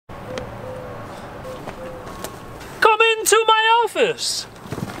COILOVERS,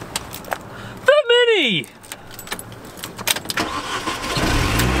 the Mini.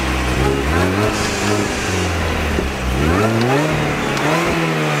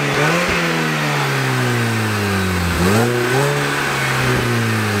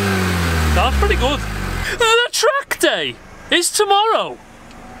 That's pretty good. The track day is tomorrow.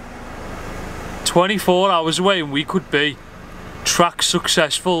 24 hours away and we could be track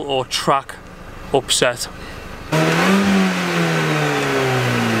successful or track upset.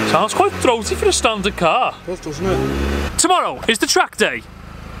 Sounds quite throaty for a standard car. It does, doesn't it? Tomorrow is the track day.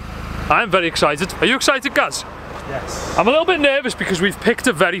 I am very excited. Are you excited, Gaz? Yes. I'm a little bit nervous because we've picked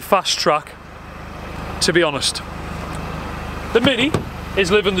a very fast track, to be honest. The Mini is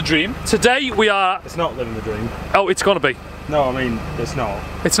living the dream. Today we are... It's not living the dream. Oh, it's gonna be. No, I mean, it's not.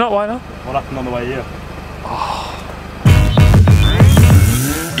 It's not, why not? What happened on the way here? Oh.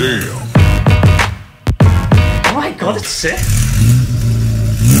 Damn. Oh my god, it's sick.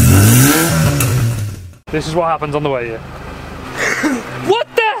 This is what happens on the way here. What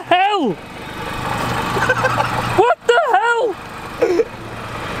the hell? What the hell?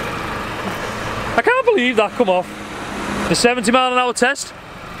 I can't believe that come off. The 70-mile-an-hour test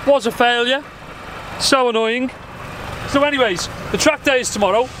was a failure. So annoying. So anyways, the track day is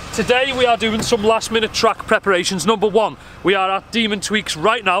tomorrow. Today we are doing some last-minute track preparations. Number one, we are at Demon Tweaks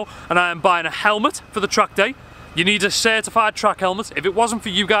right now and I am buying a helmet for the track day. You need a certified track helmet. If it wasn't for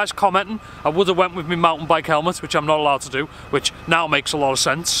you guys commenting, I would have went with my mountain bike helmet, which I'm not allowed to do, which now makes a lot of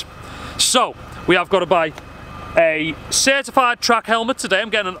sense. So, we have got to buy a certified track helmet today. I'm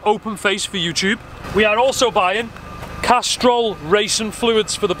getting an open face for YouTube. We are also buying Castrol racing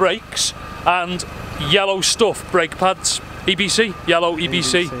fluids for the brakes and yellow stuff brake pads. EBC, yellow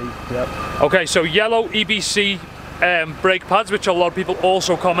EBC. Yep. Okay, so yellow EBC brake pads, which a lot of people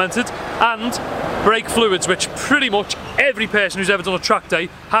also commented, and brake fluids, which pretty much every person who's ever done a track day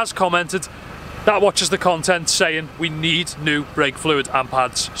has commented that watches the content saying we need new brake fluid and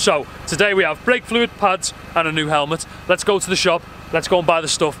pads. So today we have brake fluid, pads and a new helmet. Let's go to the shop, let's go and buy the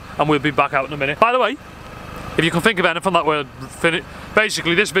stuff and we'll be back out in a minute. By the way, if you can think of anything that we're finished,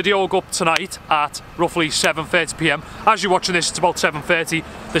 basically this video will go up tonight at roughly 7:30 p.m. As you're watching this, it's about 7:30.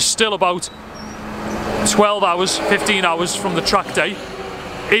 There's still about 12 hours, 15 hours from the track day.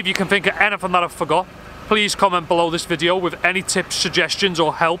 If you can think of anything that I've forgot, please comment below this video with any tips, suggestions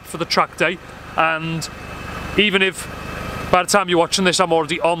or help for the track day. And even if by the time you're watching this I'm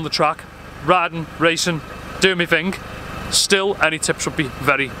already on the track, riding, racing, doing my thing, still any tips would be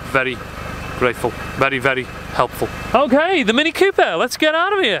very, very grateful, very, very helpful. Okay, the Mini Cooper, let's get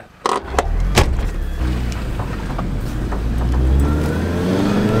out of here.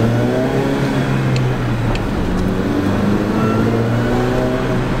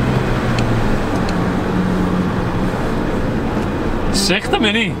 Sick, the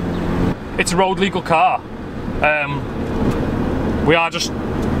Mini. It's a road legal car. We are just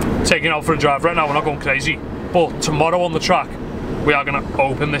taking it out for a drive right now, we're not going crazy. But tomorrow on the track, we are going to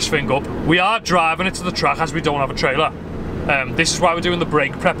open this thing up. We are driving it to the track as we don't have a trailer. This is why we're doing the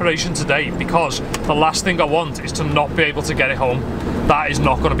brake preparation today, because the last thing I want is to not be able to get it home. That is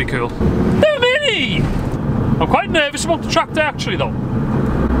not going to be cool. The Mini! I'm quite nervous about the track day actually though.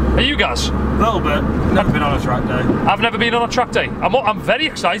 Are you guys? A little bit. Never been on a track day. I've never been on a track day. I'm very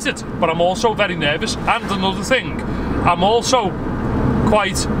excited, but I'm also very nervous. And another thing, I'm also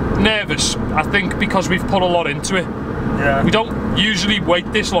quite nervous, I think, because we've put a lot into it. Yeah. We don't usually wait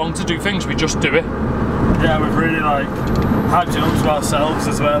this long to do things, we just do it. Yeah, we've really like hyped it up to ourselves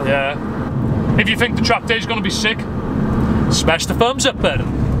as well. Yeah. If you think the track day is going to be sick, smash the thumbs up button.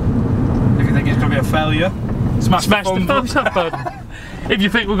 If you think it's going to be a failure, smash the thumbs up button. If you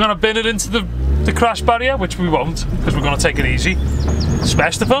think we're going to bin it into the crash barrier, which we won't, because we're going to take it easy,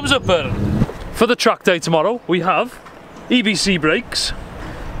 smash the thumbs up button. For the track day tomorrow, we have EBC brakes,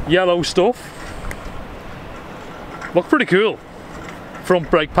 yellow stuff. Look pretty cool. Front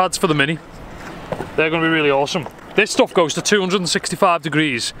brake pads for the Mini. They're going to be really awesome. This stuff goes to 265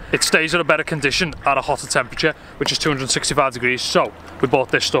 degrees. It stays at a better condition at a hotter temperature, which is 265 degrees. So we bought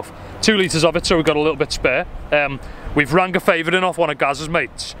this stuff. 2 litres of it, so we've got a little bit spare. We've rang a favour in off one of Gaz's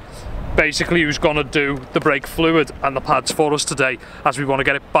mates, basically who's going to do the brake fluid and the pads for us today, as we want to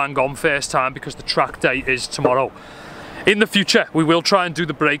get it bang on first time because the track day is tomorrow. In the future, we will try and do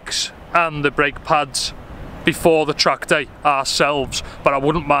the brakes and the brake pads before the track day ourselves, but I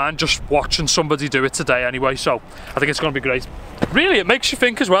wouldn't mind just watching somebody do it today anyway, so I think it's going to be great. Really, it makes you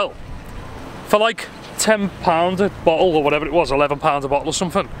think as well. For like £10 a bottle or whatever it was, £11 a bottle or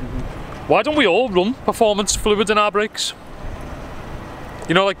something, why don't we all run performance fluid in our brakes?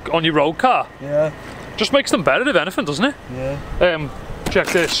 You know, like on your road car? Yeah. Just makes them better if anything, doesn't it? Yeah. Check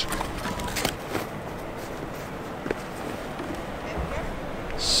this.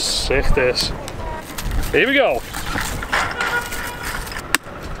 Sick this. Here we go.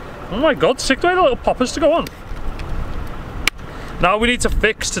 Oh my god, sick to have the little poppers to go on. Now we need to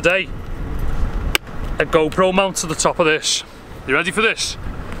fix today a GoPro mount to the top of this. You ready for this?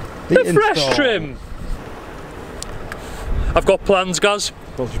 The fresh trim. I've got plans, Gaz.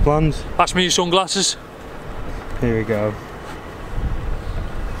 What's your plans? Ask me your sunglasses. Here we go.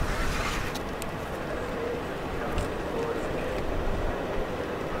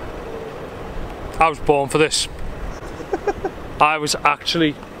 I was born for this. I was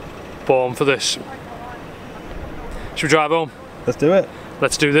actually born for this. Should we drive home? Let's do it.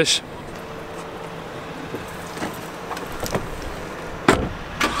 Let's do this.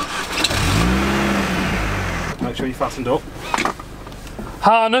 Make sure you're fastened up.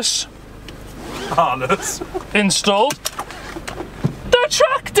 Harness installed. The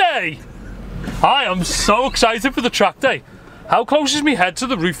track day! I am so excited for the track day. How close is my head to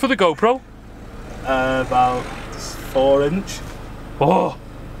the roof for the GoPro? About 4 inch. Oh.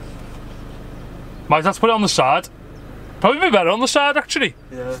 Might have to put it on the side. Probably be better on the side, actually.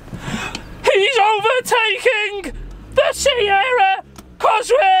 Yeah. He's overtaking the Sierra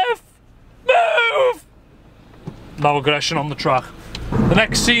Cosworth! Move! No aggression on the track. The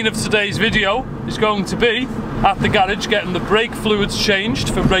next scene of today's video is going to be at the garage getting the brake fluids changed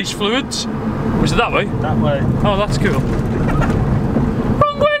for race fluids. Was it that way? That way. Oh, that's cool.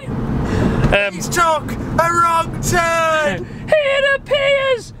 Wrong way! He's took a wrong turn! It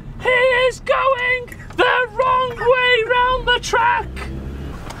appears he is going the wrong way round the track!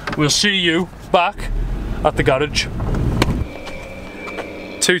 We'll see you back at the garage.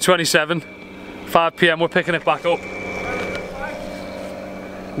 2:27, 5 PM, we're picking it back up.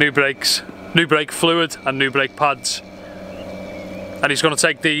 New brakes, new brake fluid and new brake pads. And he's going to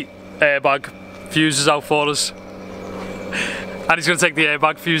take the airbag fuses out for us.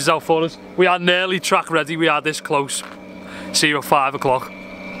 We are nearly track ready, we are this close. See you at 5 o'clock.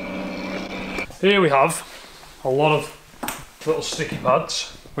 Here we have a lot of little sticky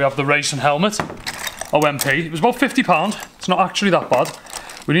pads. We have the racing helmet, OMP. It was about £50. It's not actually that bad.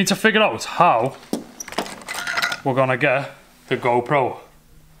 We need to figure out how we're gonna get the GoPro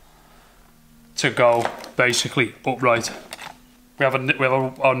to go basically upright. We have a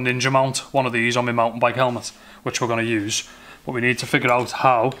Ninja mount, one of these on my mountain bike helmet, which we're gonna use. But we need to figure out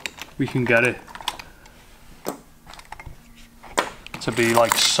how we can get it to be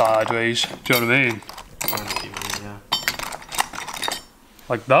like sideways. Do you know what I mean? Yeah.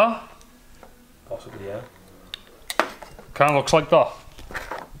 Like that? Possibly, yeah. Kind of looks like that.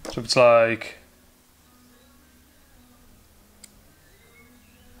 So it's like...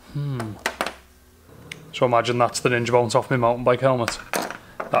 So imagine that's the Ninja mount off my mountain bike helmet.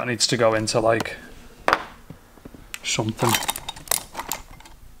 That needs to go into like... something.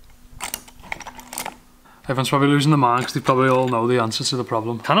 Everyone's probably losing their mind because they probably all know the answer to the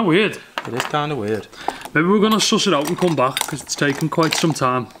problem. Kind of weird. It is kind of weird. Maybe we're going to suss it out and come back because it's taken quite some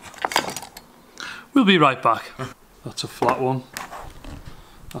time. We'll be right back. That's a flat one.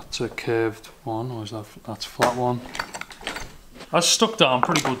 That's a curved one, or is that? That's a flat one. That's stuck down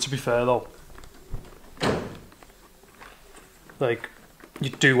pretty good, to be fair though. Like,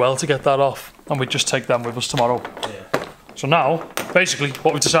 you'd do well to get that off, and we'd just take them with us tomorrow. Yeah. So now, basically,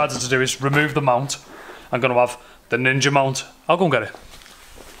 what we've decided to do is remove the mount. I'm going to have the Ninja mount. I'll go and get it.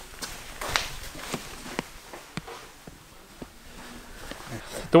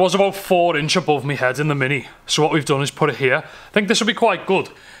 There was about 4 inch above my head in the Mini, so what we've done is put it here. I think this will be quite good.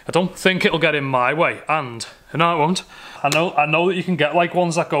 I don't think it'll get in my way, and no, it won't. I know that you can get like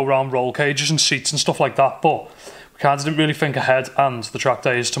ones that go around roll cages and seats and stuff like that, but we kind of didn't really think ahead, and the track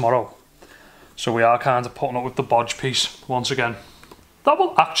day is tomorrow. So we are kind of putting up with the bodge piece once again. That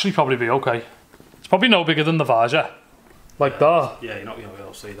will actually probably be okay. It's probably no bigger than the visor. Like that. Yeah, you're not going to be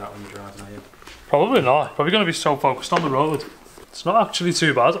able to see that when you're driving, are you? Probably not. Probably going to be so focused on the road. It's not actually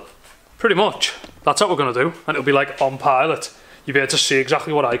too bad. Pretty much. That's what we're going to do. And it'll be like on pilot. You'll be able to see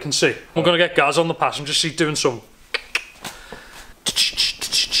exactly what I can see. We're going to get Gaz on the passenger seat doing some...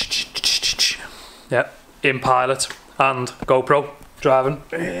 Yeah, in pilot and GoPro driving.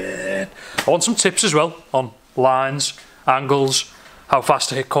 I want some tips as well on lines, angles, how fast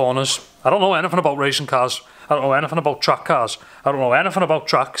to hit corners. I don't know anything about racing cars. I don't know anything about track cars. I don't know anything about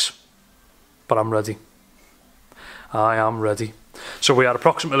tracks. But I'm ready. I am ready. So we had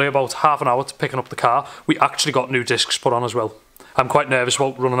approximately about half an hour to picking up the car. We actually got new discs put on as well. I'm quite nervous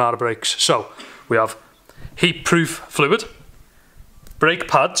about running out of brakes. So we have heat-proof fluid, brake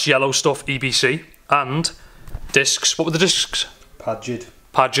pads, yellow stuff, EBC, and discs. What were the discs? Padged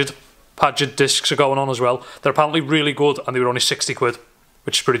discs are going on as well. They're apparently really good and they were only 60 quid,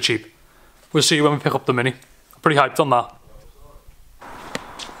 which is pretty cheap. We'll see you when we pick up the Mini. I'm pretty hyped on that.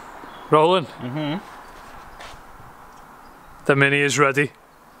 Rolling. The Mini is ready.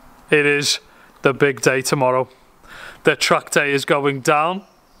 It is the big day tomorrow. The track day is going down.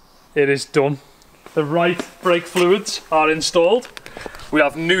 It is done. The right brake fluids are installed. We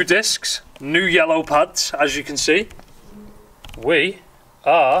have new discs, new yellow pads, as you can see. We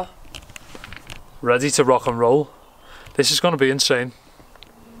are ready to rock and roll. This is going to be insane.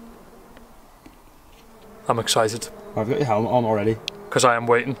 I'm excited. I've got your helmet on already. Because I am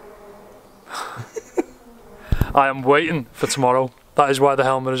waiting. I am waiting for tomorrow. That is why the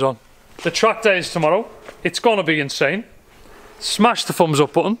helmet is on. The track day is tomorrow. It's going to be insane. Smash the thumbs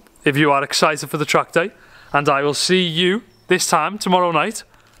up button if you are excited for the track day. And I will see you this time tomorrow night,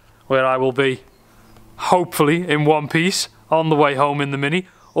 where I will be hopefully in one piece on the way home in the Mini,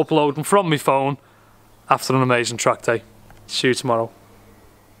 uploading from my phone after an amazing track day. See you tomorrow.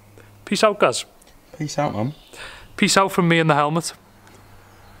 Peace out, guys. Peace out, man. Peace out from me in the helmet.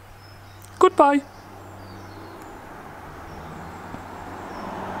 Goodbye.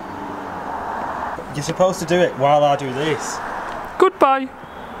 You're supposed to do it while I do this. Goodbye.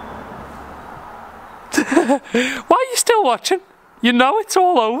 Why are you still watching? You know it's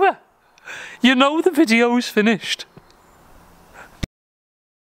all over. You know the video's finished.